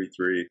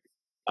 433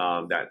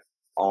 that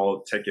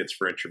all tickets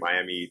for Inter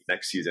Miami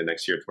next year,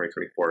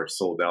 2024, are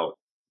sold out.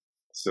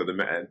 So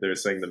they're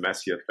saying the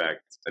Messi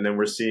effect. And then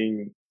we're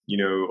seeing,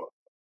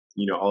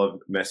 all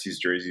of Messi's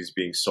jerseys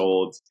being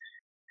sold.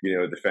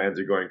 The fans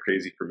are going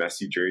crazy for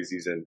Messi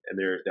jerseys, and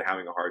they're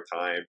having a hard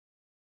time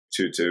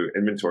to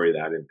inventory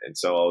that and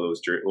sell all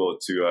those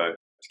to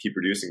keep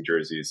producing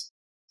jerseys.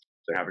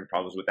 They're having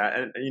problems with that,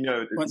 and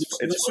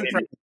it's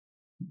funny.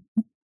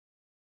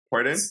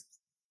 Pardon?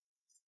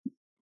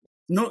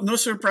 No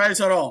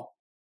surprise at all.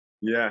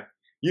 Yeah,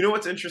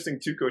 what's interesting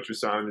too, Coach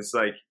Bassam, is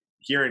like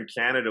here in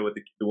Canada with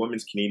the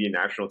women's Canadian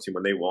national team,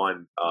 when they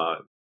won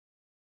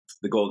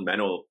the gold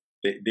medal,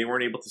 they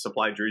weren't able to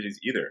supply jerseys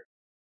either.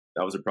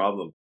 That was a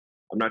problem.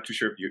 I'm not too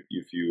sure if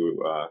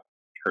you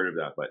heard of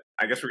that, but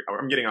I guess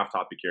I'm getting off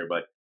topic here.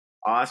 But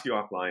I'll ask you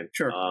offline.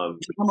 Sure, I'm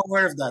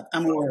aware of that.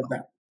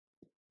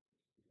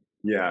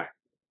 Yeah.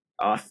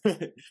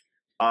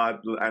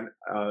 And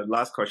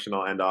last question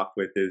I'll end off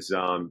with is,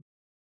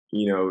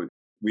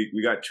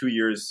 we got 2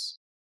 years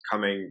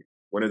coming.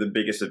 One of the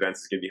biggest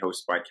events is going to be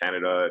hosted by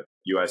Canada,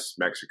 U.S.,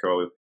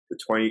 Mexico, the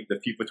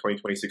FIFA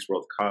 2026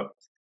 World Cup.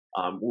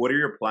 What are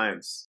your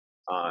plans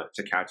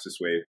to catch this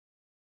wave?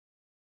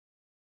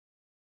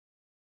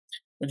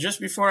 But just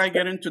before I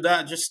get into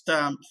that, just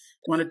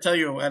want to tell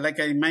you, like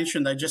I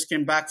mentioned, I just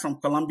came back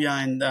from Colombia,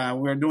 and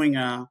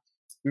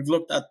we've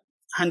looked at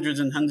hundreds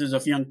and hundreds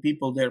of young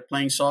people there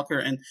playing soccer,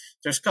 and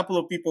there's a couple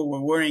of people who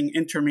were wearing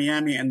Inter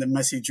Miami and the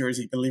Messi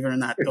jersey, believe it or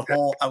not, the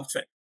whole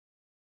outfit,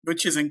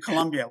 which is in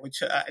Colombia,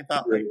 which I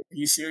thought, like, are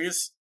you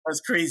serious? That was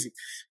crazy.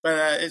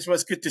 But it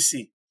was good to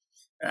see.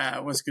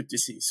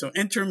 So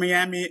Inter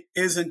Miami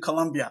is in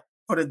Colombia,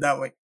 put it that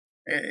way.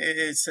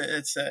 It's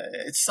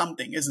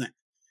something, isn't it?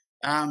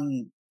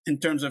 In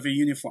terms of a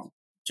uniform,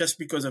 just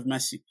because of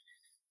Messi.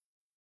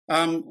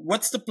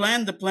 What's the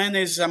plan? The plan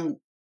is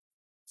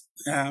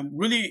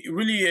really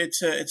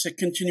it's a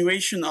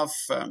continuation of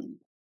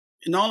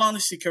in all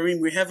honesty, Kareem,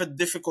 we have a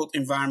difficult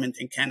environment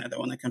in Canada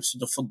when it comes to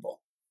the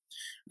football.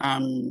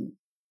 Um,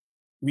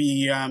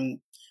 we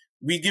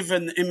give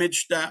an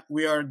image that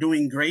we are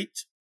doing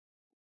great.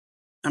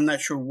 I'm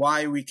not sure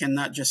why we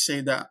cannot just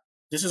say that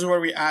this is where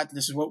we're at,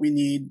 this is what we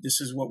need,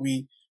 this is what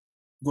we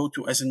go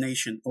to as a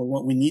nation, or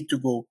what we need to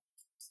go,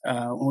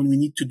 what we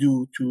need to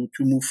do to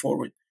move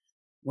forward.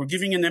 We're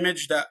giving an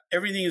image that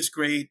everything is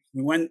great.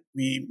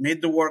 We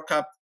made the World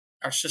Cup.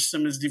 Our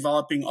system is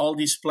developing all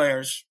these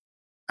players.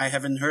 I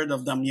haven't heard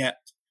of them yet,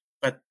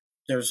 but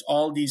there's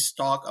all these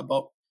talk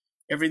about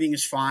everything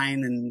is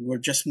fine and we're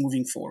just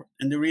moving forward.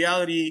 And the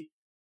reality,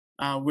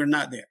 we're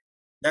not there.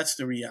 That's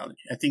the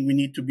reality. I think we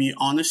need to be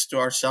honest to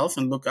ourselves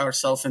and look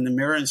ourselves in the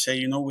mirror and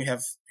say, we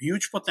have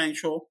huge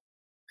potential.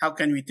 How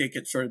can we take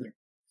it further?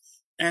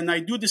 And I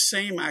do the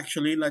same,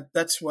 actually. Like,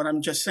 that's what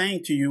I'm just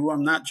saying to you.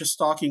 I'm not just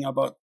talking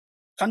about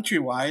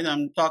countrywide.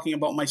 I'm talking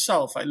about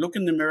myself. I look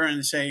in the mirror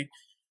and say,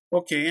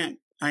 okay,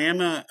 I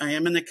am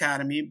an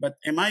academy, but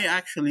am I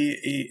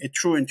actually a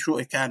true and true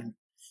academy?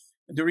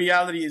 The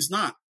reality is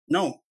not.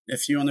 No.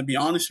 If you want to be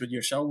honest with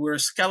yourself, we're a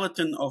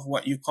skeleton of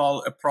what you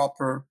call a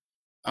proper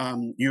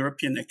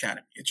European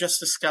academy. It's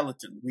just a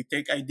skeleton. We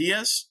take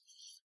ideas.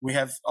 We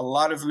have a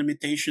lot of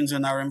limitations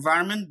in our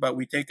environment, but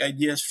we take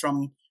ideas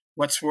from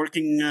what's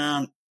working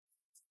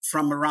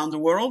from around the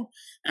world,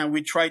 and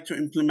we try to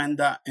implement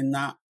that in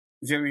that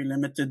very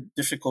limited,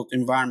 difficult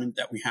environment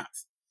that we have.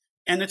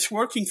 And it's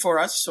working for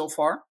us so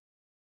far,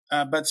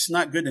 but it's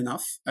not good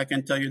enough. I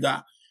can tell you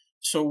that.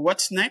 So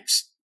what's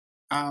next?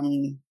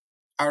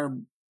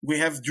 We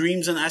have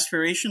dreams and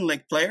aspirations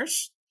like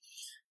players.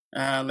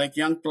 Like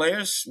young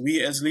players,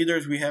 we as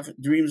leaders, we have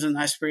dreams and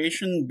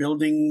aspirations,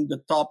 building the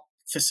top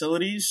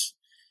facilities,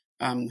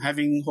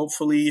 having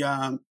hopefully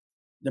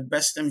the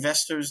best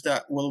investors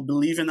that will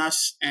believe in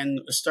us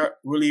and start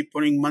really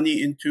putting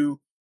money into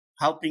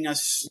helping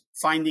us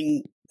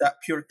finding that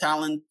pure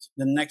talent,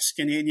 the next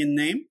Canadian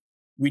name.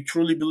 We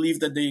truly believe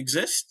that they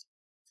exist.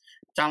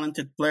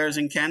 Talented players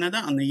in Canada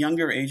on the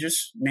younger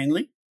ages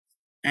mainly.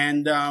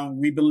 And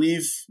we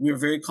believe we're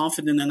very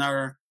confident in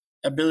our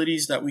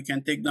abilities that we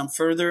can take them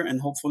further,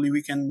 and hopefully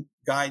we can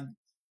guide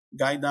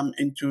them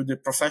into the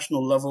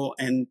professional level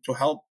and to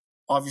help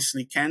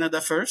obviously Canada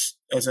first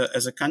as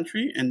a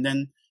country, and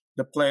then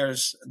the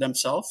players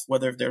themselves,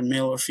 whether they're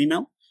male or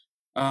female.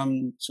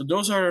 So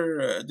those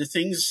are the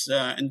things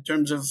in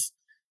terms of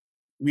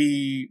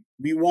we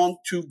want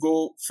to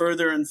go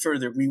further and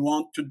further. We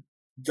want to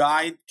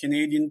guide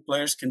Canadian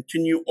players,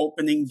 continue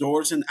opening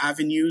doors and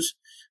avenues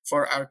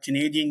for our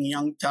Canadian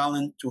young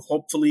talent to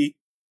hopefully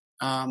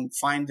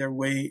find their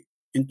way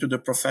into the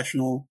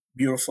professional,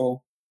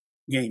 beautiful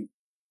game.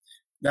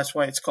 That's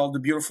why it's called the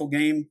beautiful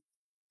game,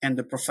 and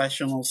the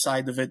professional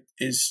side of it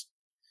is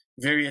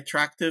very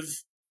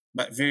attractive,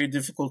 but very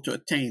difficult to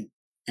attain.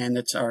 And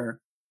it's our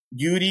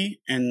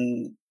duty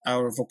and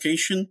our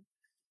vocation,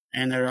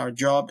 and our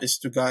job is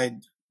to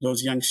guide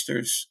those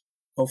youngsters,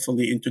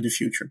 hopefully, into the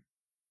future.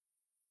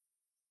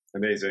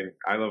 Amazing.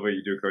 I love what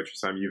you do, Coach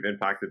Bassam. You've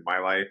impacted my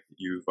life.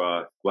 You've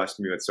blessed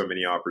me with so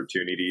many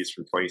opportunities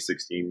from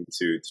 2016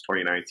 to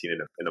 2019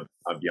 and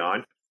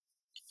beyond.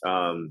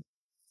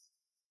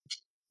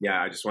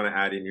 Yeah, I just want to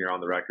add in here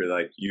on the record,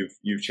 like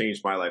you've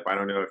changed my life. I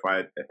don't know if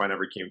I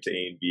never came to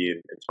ANB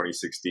in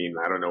 2016,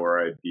 I don't know where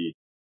I'd be.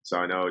 So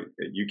I know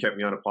you kept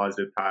me on a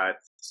positive path.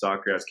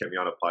 Soccer has kept me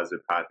on a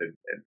positive path, and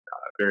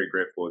very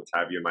grateful to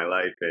have you in my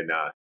life, and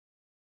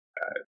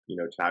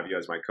to have you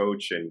as my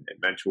coach and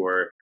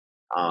mentor.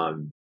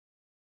 And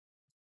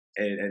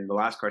the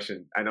last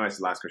question, I know it's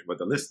the last question, but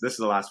this is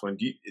the last one.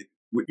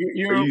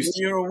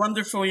 You're a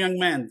wonderful young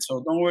man,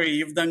 so don't worry.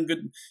 You've done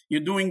good.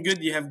 You're doing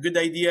good. You have good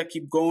idea.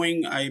 Keep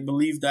going. I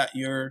believe that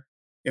you're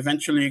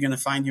eventually going to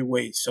find your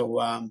way. So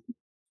I'm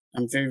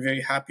very,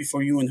 very happy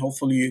for you, and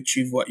hopefully you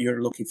achieve what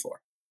you're looking for.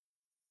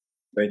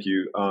 Thank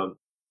you.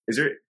 Is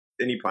there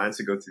any plans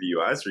to go to the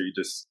U.S. or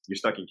you're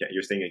stuck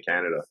you're staying in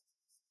Canada?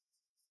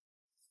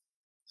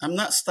 I'm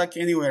not stuck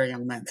anywhere,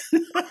 young man.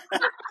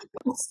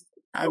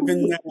 I've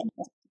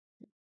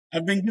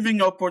been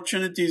giving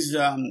opportunities.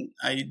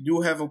 I do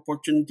have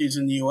opportunities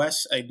in the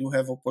U.S. I do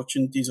have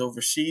opportunities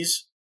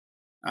overseas,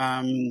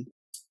 and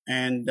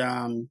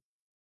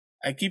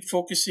I keep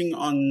focusing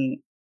on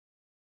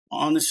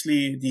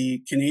honestly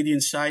the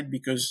Canadian side,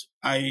 because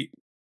I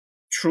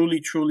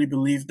truly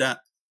believe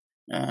that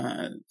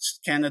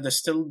Canada is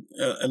still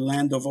a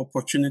land of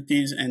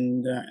opportunities,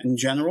 and in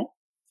general,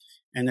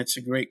 and it's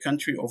a great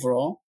country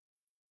overall.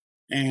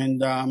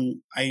 And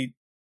I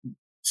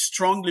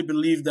strongly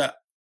believe that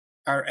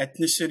our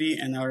ethnicity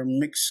and our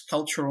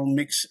cultural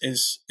mix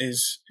is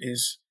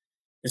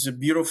a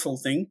beautiful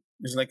thing.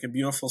 It's like a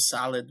beautiful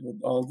salad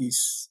with all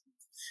these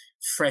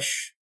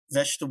fresh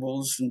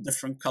vegetables and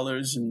different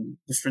colors and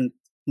different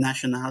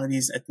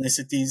nationalities,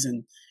 ethnicities,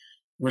 and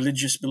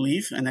religious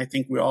belief. And I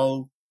think we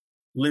all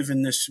live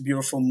in this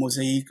beautiful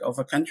mosaic of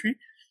a country.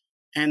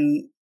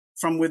 And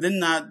from within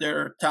that, there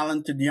are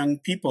talented young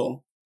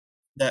people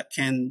that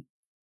can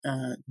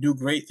do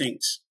great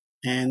things.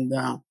 And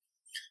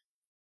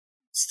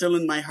still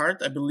in my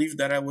heart. I believe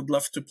that I would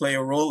love to play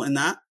a role in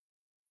that,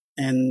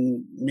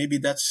 and maybe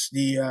that's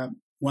the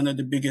one of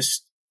the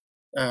biggest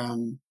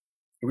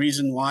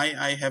reason why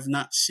I have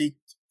not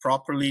seeked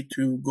properly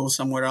to go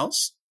somewhere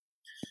else.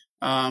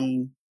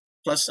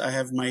 Plus, I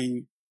have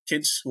my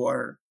kids who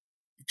are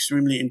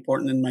extremely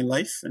important in my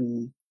life,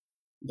 and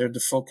they're the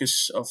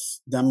focus of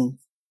them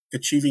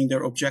achieving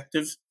their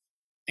objective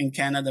in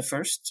Canada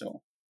first.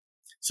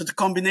 So the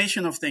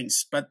combination of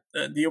things, but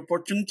the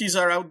opportunities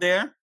are out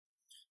there,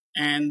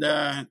 and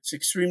it's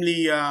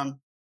extremely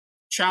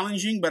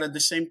challenging, but at the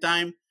same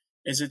time,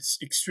 it's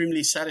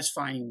extremely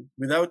satisfying.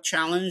 Without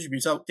challenge,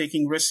 without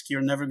taking risk,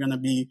 you're never going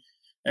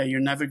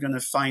to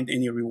find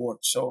any reward.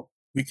 So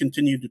we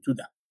continue to do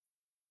that.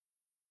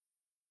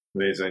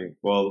 Amazing.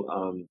 Well,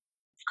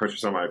 Coach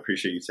Bassam, I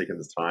appreciate you taking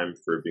the time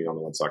for being on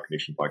the One Soccer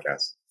Nation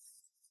podcast.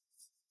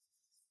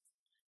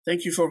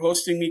 Thank you for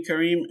hosting me,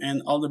 Kareem,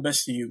 and all the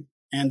best to you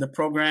and the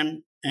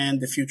program and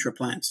the future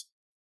plans.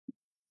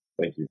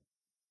 Thank you.